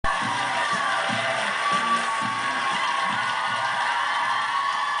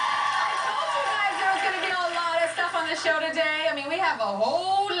show today. I mean, we have a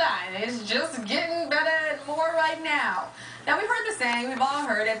whole line. It's just getting better and more right now. Now, we've heard the saying, we've all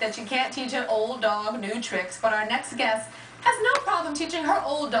heard it, that you can't teach an old dog new tricks, but our next guest has no problem teaching her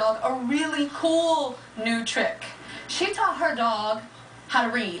old dog a really cool new trick. She taught her dog how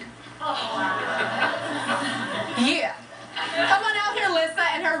to read. Yeah. Come on out here, Lyssa,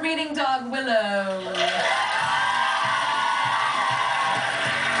 and her reading dog, Willow.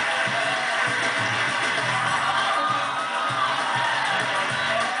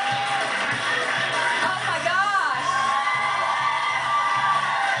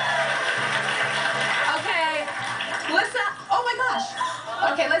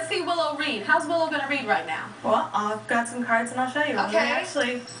 Okay, let's see Willow read. How's Willow going to read right now? Well, I've got some cards and I'll show you. Okay.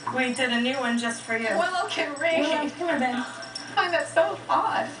 We did a new one just for you. Willow can read. Willow, come here, babe. I find that so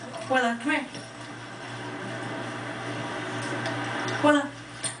odd. Willow, come here. Willow.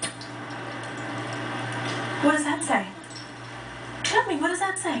 What does that say? Tell me, what does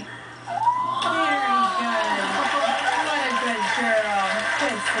that say? Very good. What a good girl.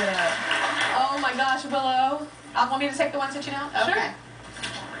 Good sit up. Oh my gosh, Willow. Want me to take the ones that you know? Sure. Okay.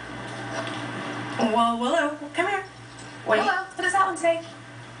 Well, Willow, come here. Wait. Willow, what does that one say?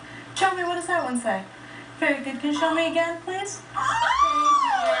 Show me, what does that one say? Very good. Can you show me again, please? This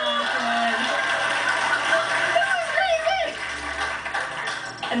is crazy!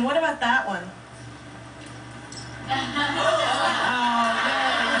 And what about that one?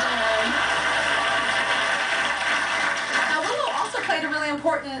 Played a really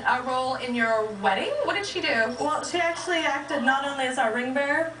important role in your wedding. What did she do? Well, she actually acted not only as our ring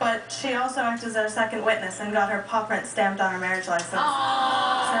bearer, but she also acted as our second witness and got her paw print stamped on her marriage license.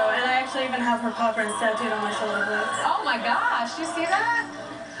 Aww. So, and I actually even have her paw print tattooed on my shoulder blades. Oh my gosh, you see that?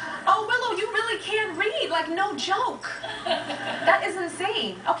 Oh, Willow, you really can read, like no joke. That is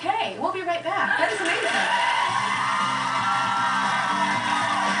insane. Okay, we'll be right back.